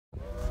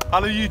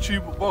Hello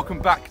YouTube,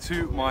 welcome back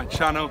to my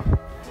channel.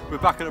 We're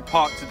back at a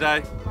park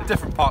today, a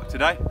different park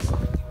today.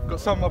 Got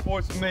some of my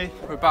boys with me.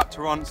 We're about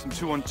to run some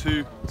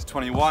 2-on-2 to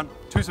 21,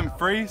 2s and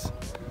 3s.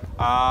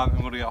 And we're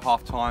going to get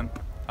half time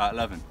at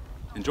 11.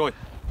 Enjoy.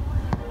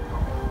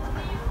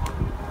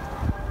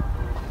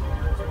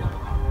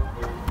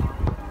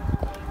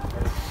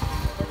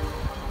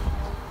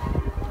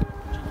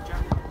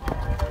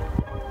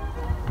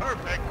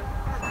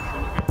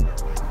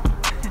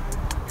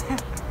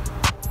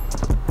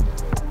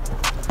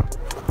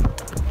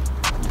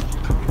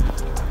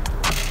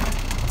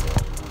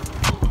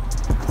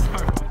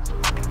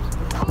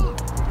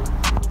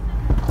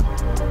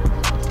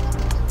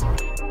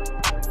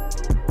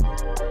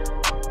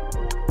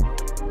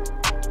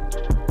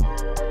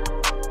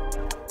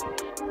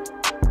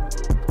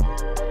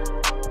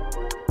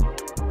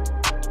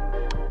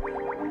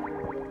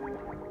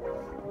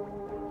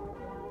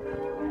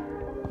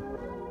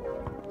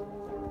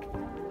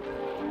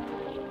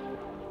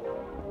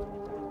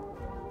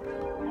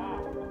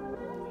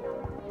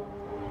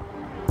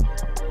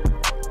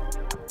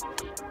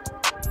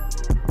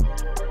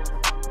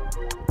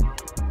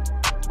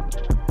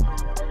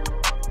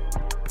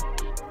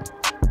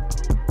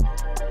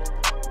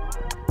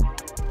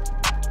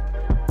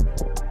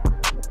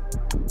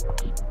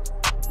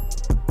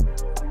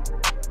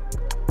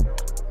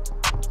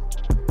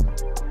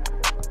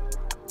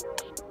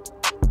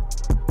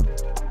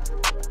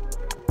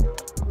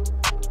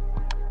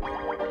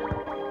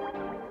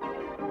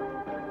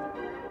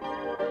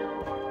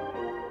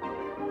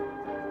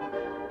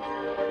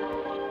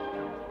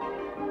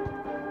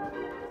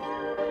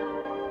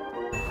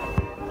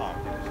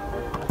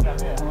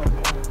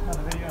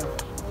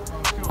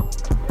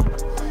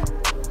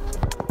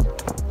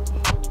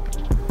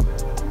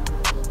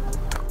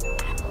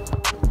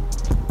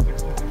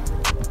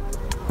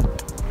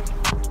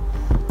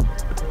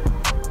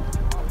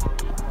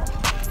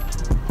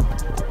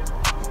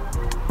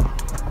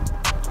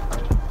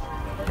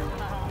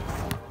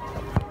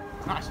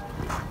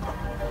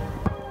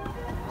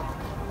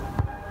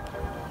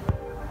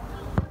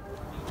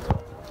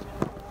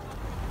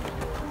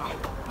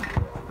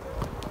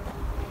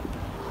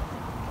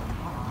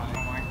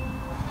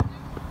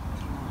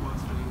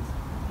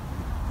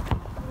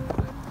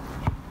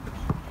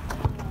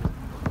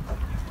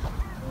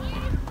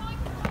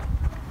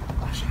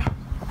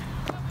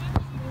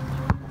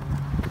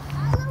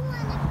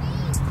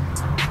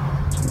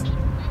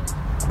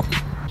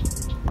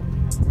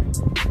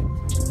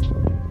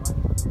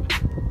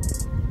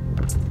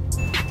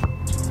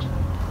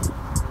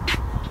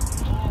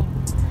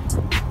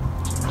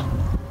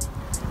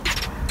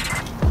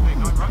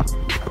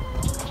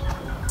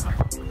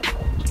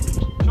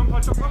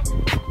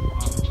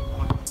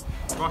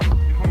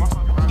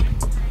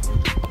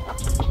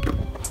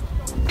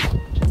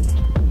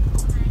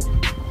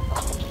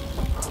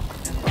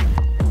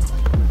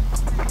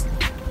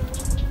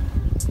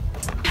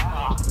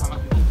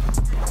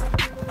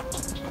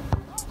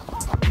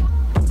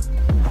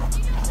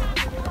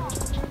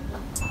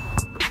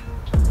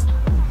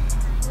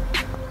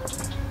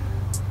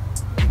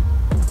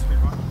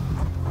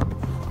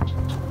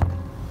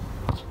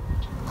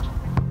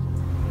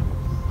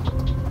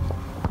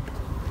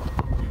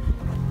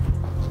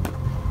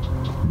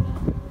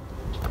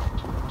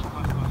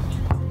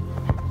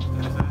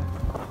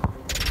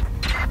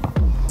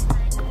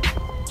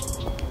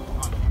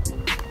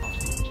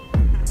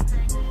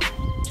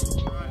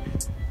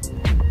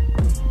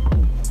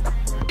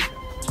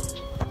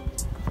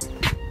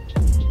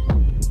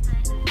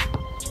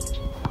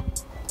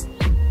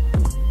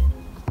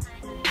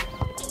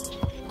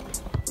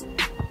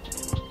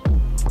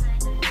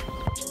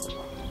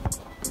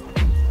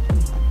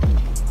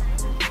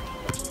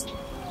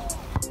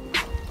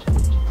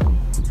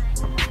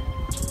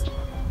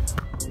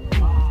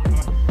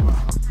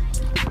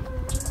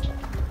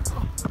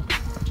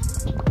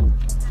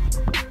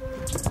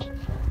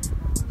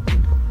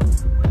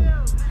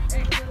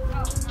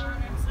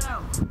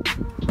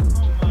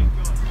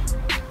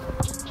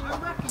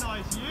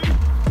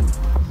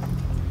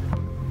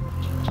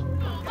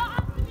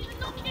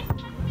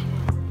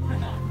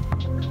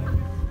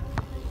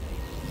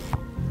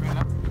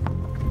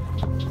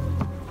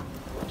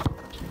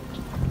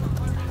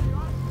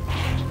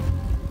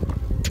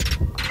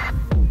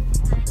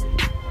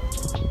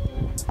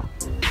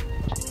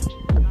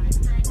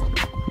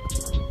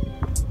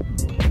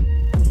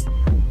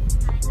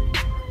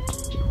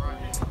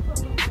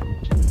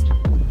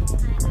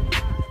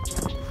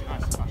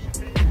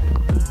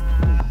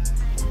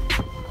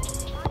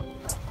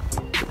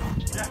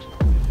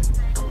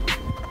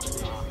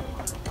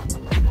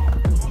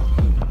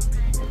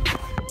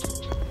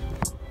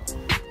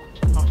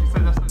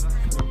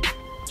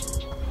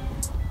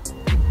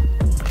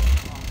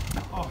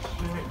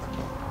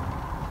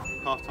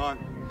 Half time.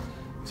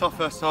 Tough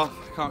first half,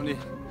 currently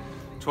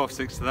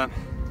 12-6 to them.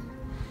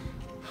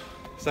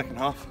 Second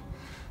half,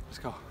 let's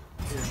go.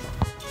 Yeah.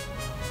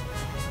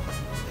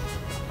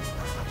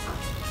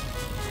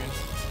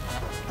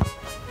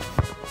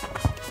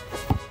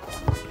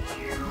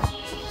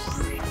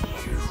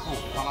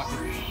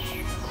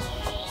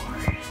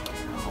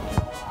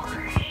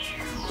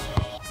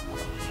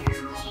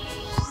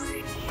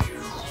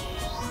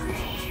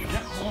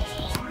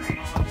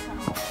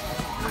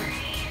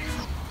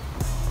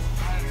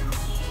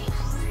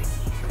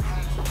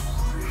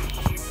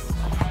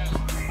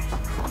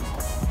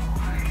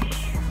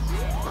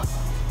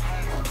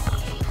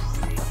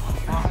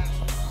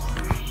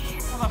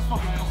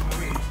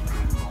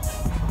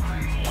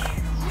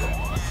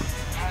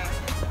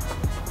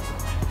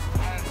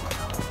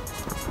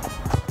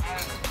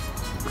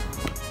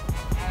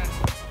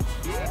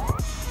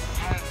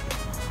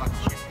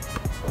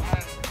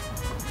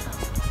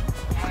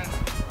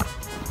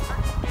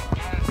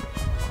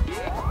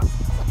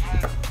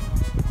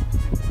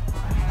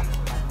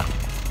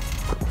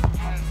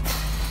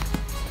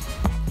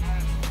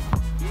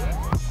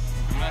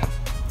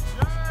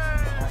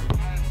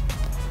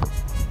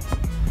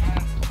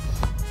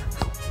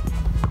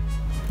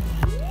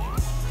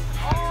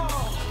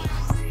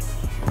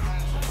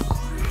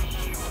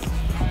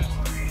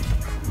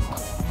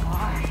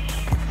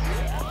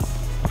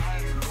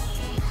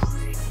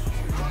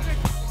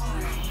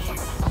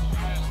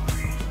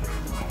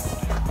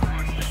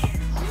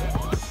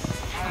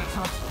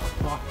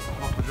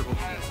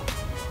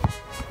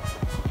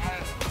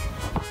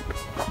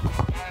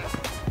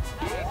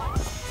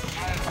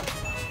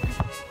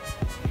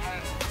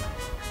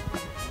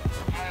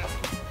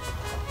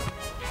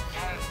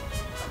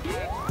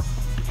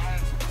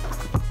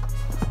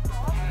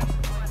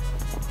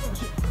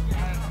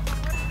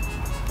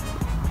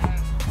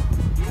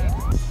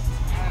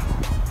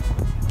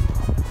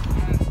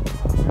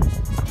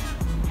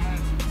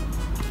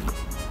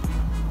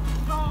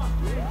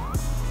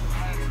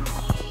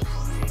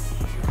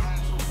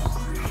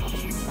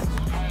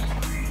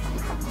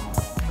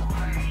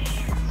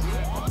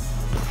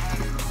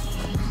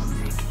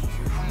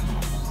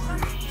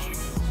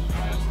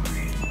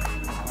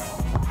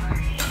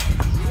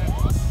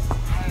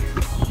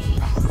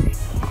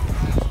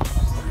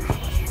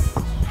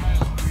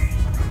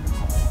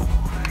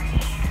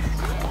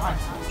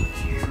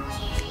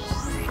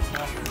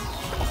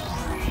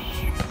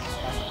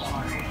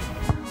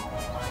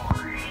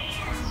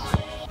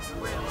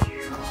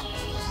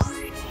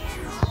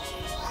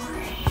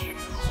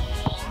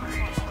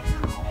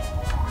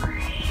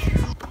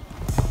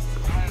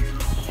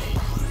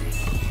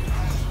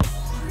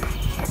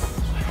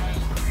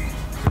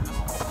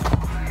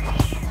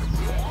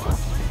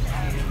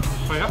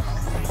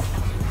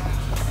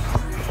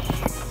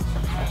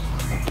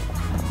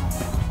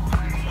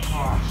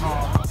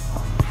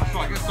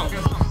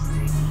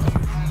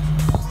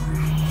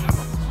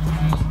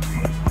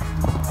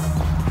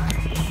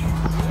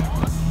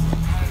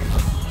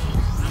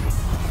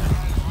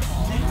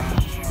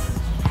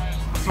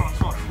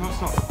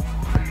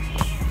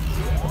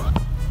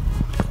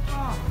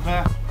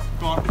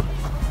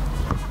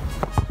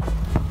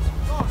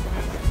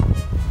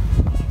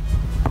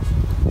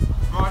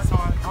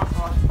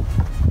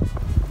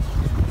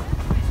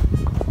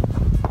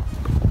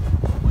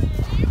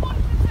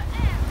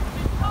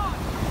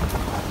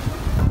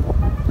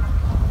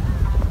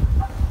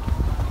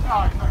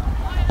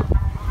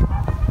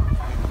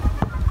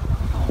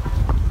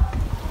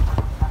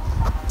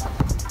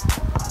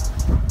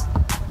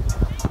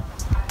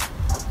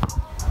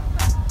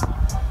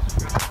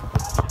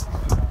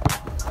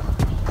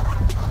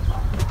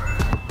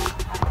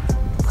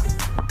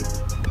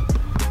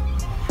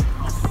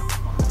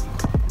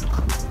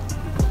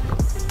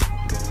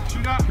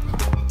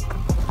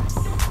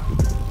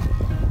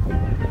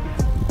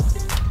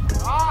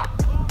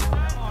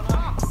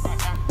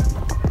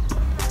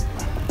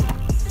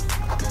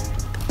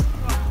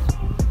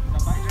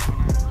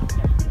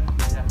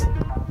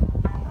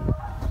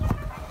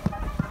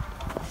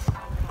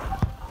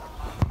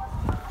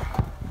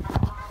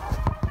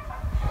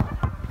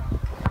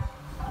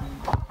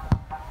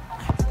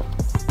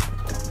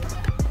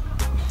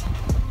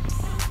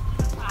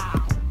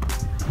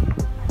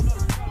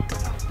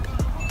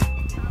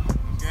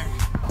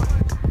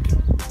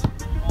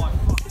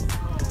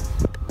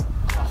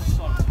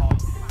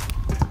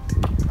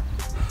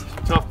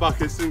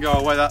 buckets, didn't go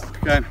our way that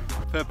game.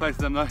 Fair play to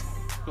them though,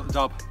 got the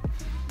dub.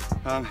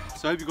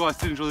 So I hope you guys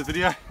did enjoy the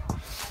video.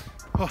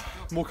 Oh,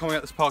 more coming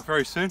at this park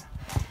very soon,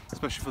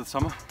 especially for the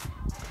summer.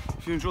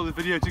 If you enjoyed the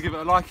video, do give it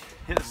a like,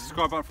 hit the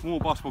subscribe button for more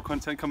basketball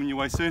content coming your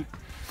way soon.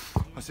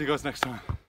 I'll see you guys next time.